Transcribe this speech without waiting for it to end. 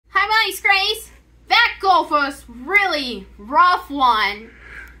ice, Grace. That golf was really rough one.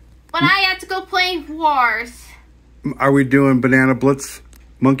 But I had to go play Wars. Are we doing Banana Blitz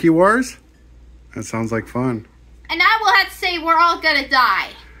Monkey Wars? That sounds like fun. And I will have to say we're all gonna die.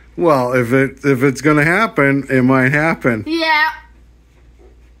 Well, if it's gonna happen, it might happen. Yeah.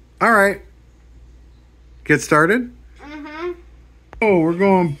 All right. Get started? Mm-hmm. Oh, we're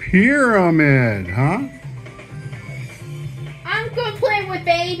going pyramid, huh? I'm gonna play with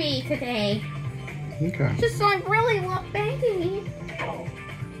Baby today. Okay. Just so I really love Baby.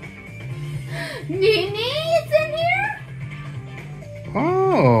 Nene is in here?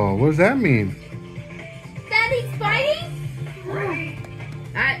 Oh, what does that mean? Daddy's fighting?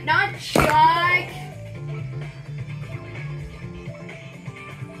 Not Chuck.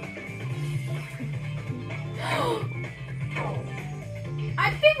 I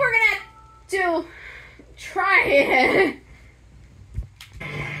think we're gonna have to try it.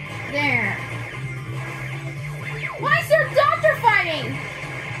 There. Why is their doctor fighting?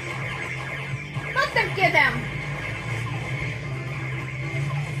 Let them get them.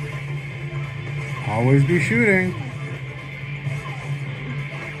 Always be shooting.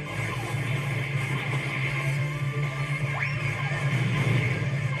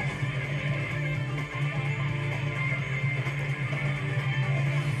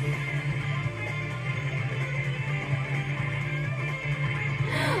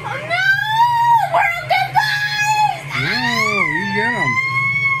 Oh no! We're good guys! Oh, you get him.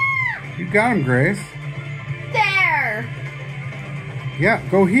 You got him, Grace. There. Yeah,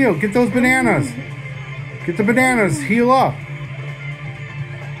 go heal. Get those bananas. Get the bananas. Heal up.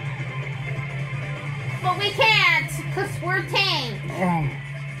 But we can't, because we're tanked. Oh,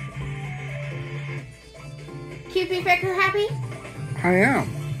 QB Vicar happy? I am.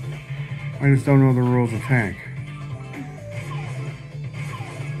 I just don't know the rules of tank.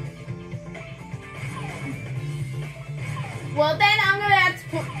 Well, then I'm gonna have to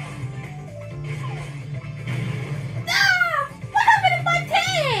put... Ah! What happened to my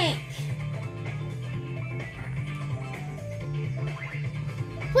tank?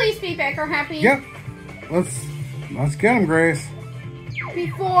 Please be Vicar happy. Yep. Let's get him, Grace.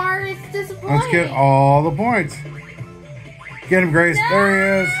 Before it's disappointing. Let's get all the points. Get him, Grace. No! There he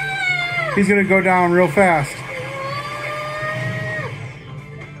is. He's gonna go down real fast.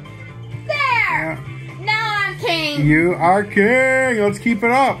 There. Now I'm king. You are king. Let's keep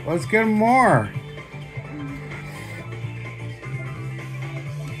it up. Let's get him more.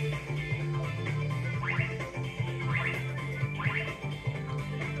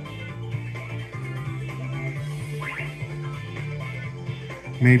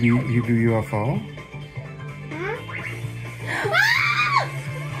 Maybe you do UFO. Hmm? Ah!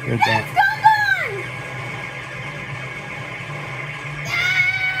 Good It's job. gone!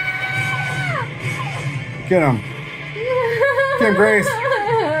 Ah! Get him. Get him, Grace.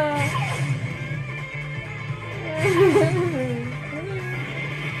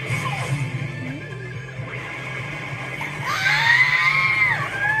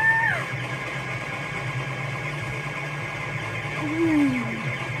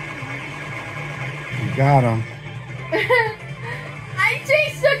 You got him. I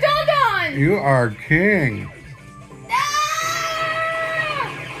chased the Gogon! You are king.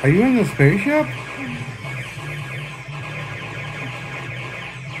 Ah! Are you in the spaceship?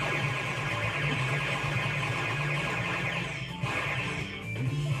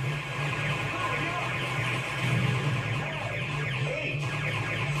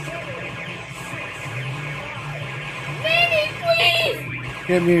 Mimi, please!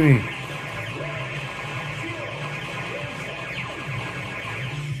 Get Mimi.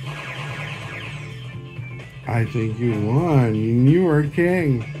 I think you won. You were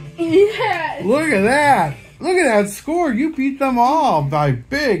king. Yes! Look at that. Look at that score. You beat them all by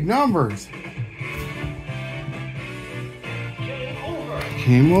big numbers.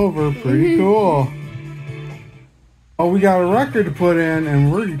 Game over. Pretty cool. Oh, we got a record to put in, and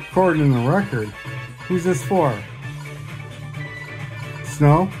we're recording the record. Who's this for?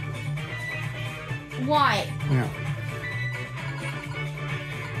 Snow? What? Yeah.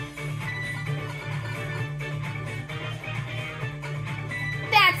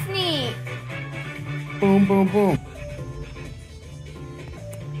 That's neat. Boom, boom, boom.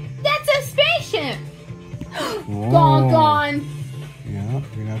 That's a spaceship. Whoa. Gone. Yeah,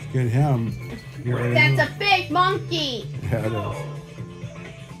 we have to get him. Get ready. That's a big monkey. Yeah, it is.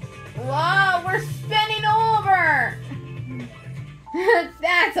 Whoa, we're spinning over.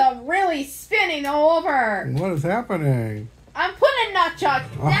 That's a really spinning over. What is happening? I'm putting nutchuck.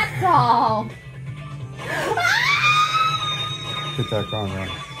 That's all. Get that gone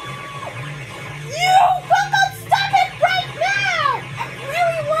right.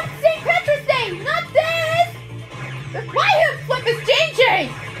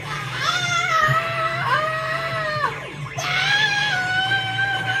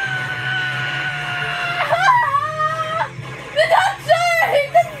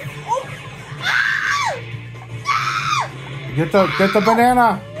 Get the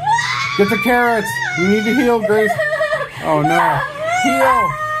banana. Get the carrots. You need to heal, Grace. Oh no.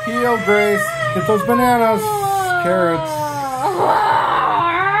 Heal, Grace. Get those bananas. Carrots.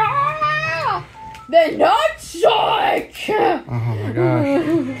 The nunchuck. Oh my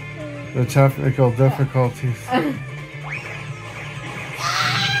gosh. The technical difficulties.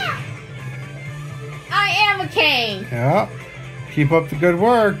 I am a king. Yeah. Keep up the good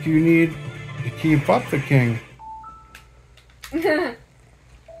work. You need to keep up the king. This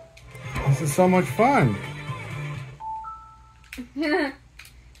is so much fun.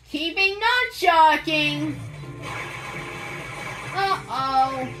 Keeping nunchucking.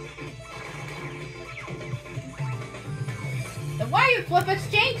 Uh-oh. Why are you flip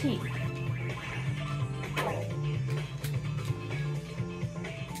exchanging?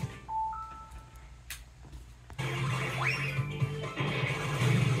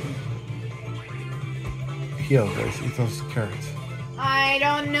 Heal, Grace. Eat those carrots. I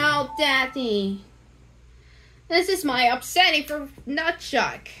don't know, Daddy. This is my upsetting for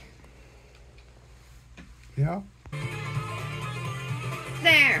nunchuck. Yeah.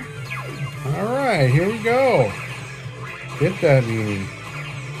 There. All right, here we go. Get that meaning.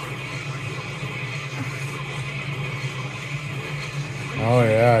 Oh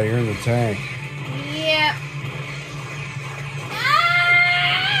yeah, you're in the tank. Yep.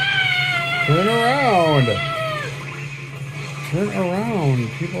 Turn around. Turn around.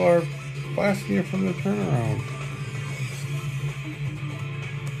 People are blasting you from the turnaround.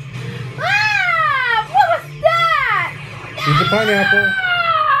 Ah! What was that? Eat the pineapple.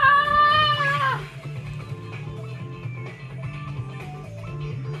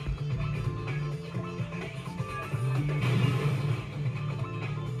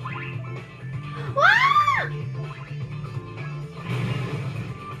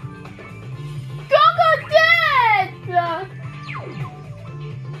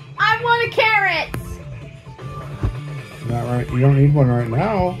 Not right. You don't need one right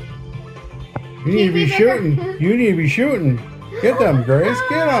now. You need to be shooting. You need to be shooting. Get them, Grace.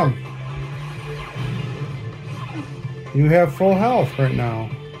 Get them. You have full health right now.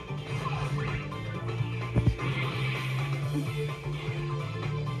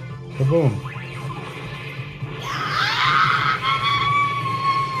 Kaboom.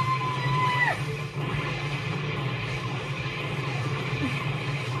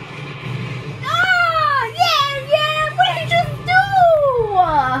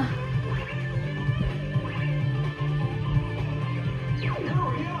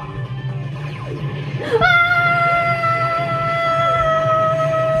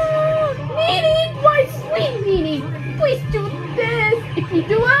 Please do this. If you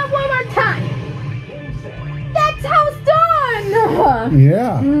do it one more time, that's how it's done.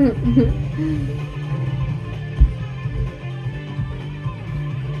 Yeah.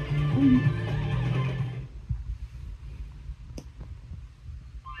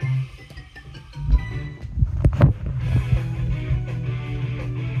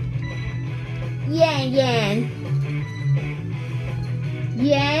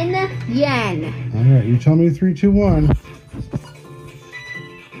 Yen. All right, you tell me 3, 2, 1.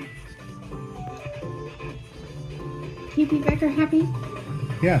 Can you be Becker happy?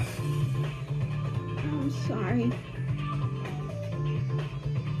 Yes. I'm sorry.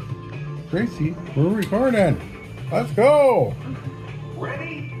 Gracie, we're recording. Let's go.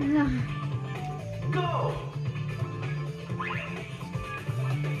 Ready? Go.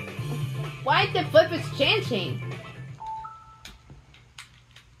 Why the flip is changing?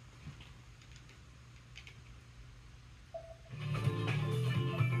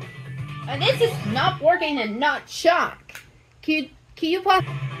 This is not working and not shock. Can you pause?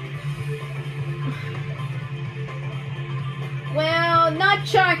 Well, not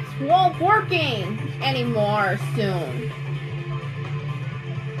shocks won't working anymore soon.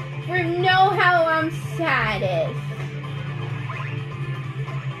 We know how I'm saddest.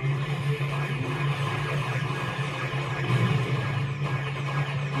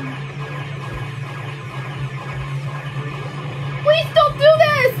 Please don't do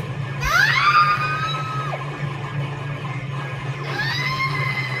this!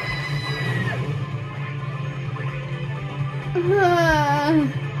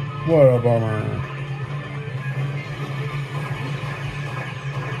 What a bummer.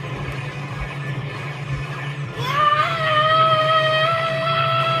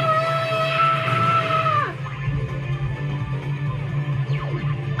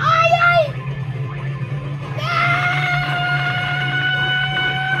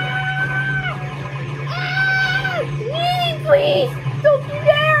 Please, don't you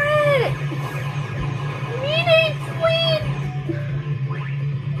dare it! Meaning, please!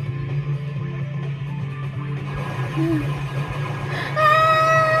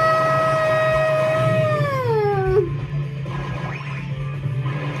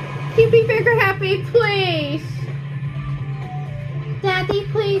 you be bigger happy, please? Daddy,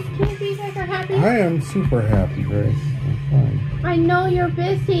 please, can you be bigger happy? I am super happy, Grace. I'm fine. I know you're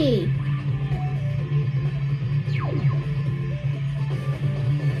busy.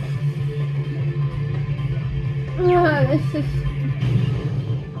 This is...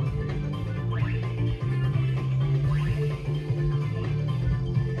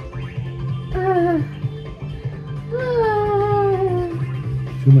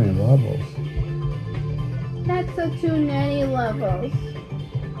 Too many levels. That's a too many levels.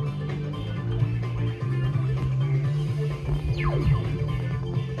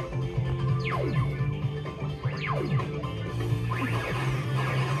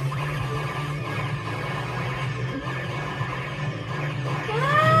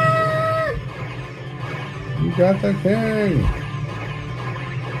 You got the king.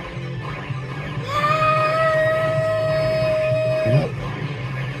 Yep.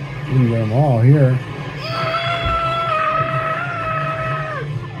 You can get them all here.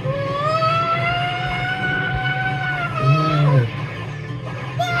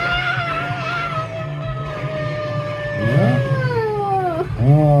 Yeah.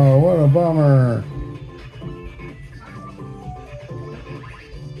 Oh, what a bummer.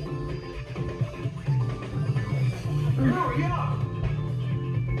 Hurry up!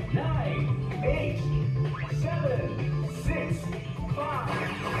 9, 8, 7, 6,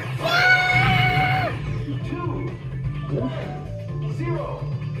 5, 2, 1, 0.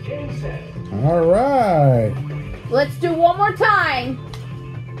 Game set. All right. Let's do one more time.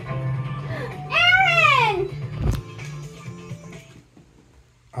 Aaron!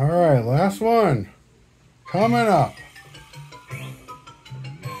 All right, last one. Coming up.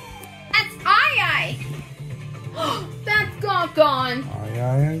 That's Ai. That's Gon. Aye,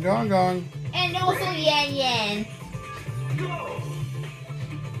 aye, and Gong Gong. And also Yan Yan. Go!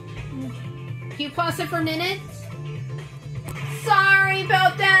 Can you pause it for a minute? Sorry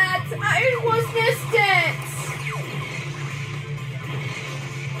about that. I was missed it.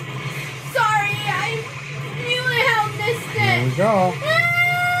 Sorry, I really have missed There we it. go. Ah!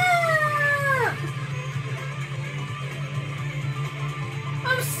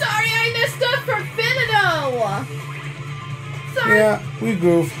 I'm sorry I missed up for Finito. Sorry, Yeah, we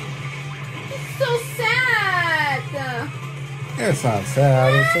goofed. it's so sad. It's not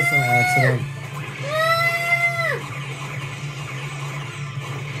sad. It's just an accident.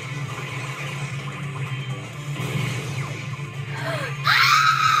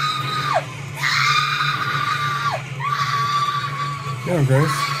 Get him,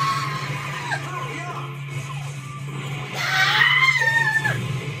 Grace.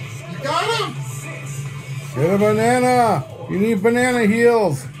 You got him! Get a banana. You need banana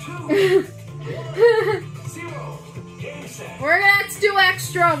heels. 0. Game set. We're gonna have to do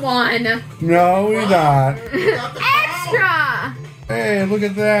extra one. No, we not. Extra! Hey, look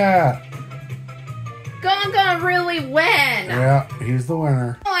at that. Gon really win. Yeah, he's the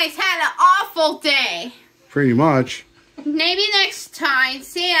winner. Always had an awful day. Pretty much. Maybe next time.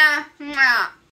 See ya. Mwah.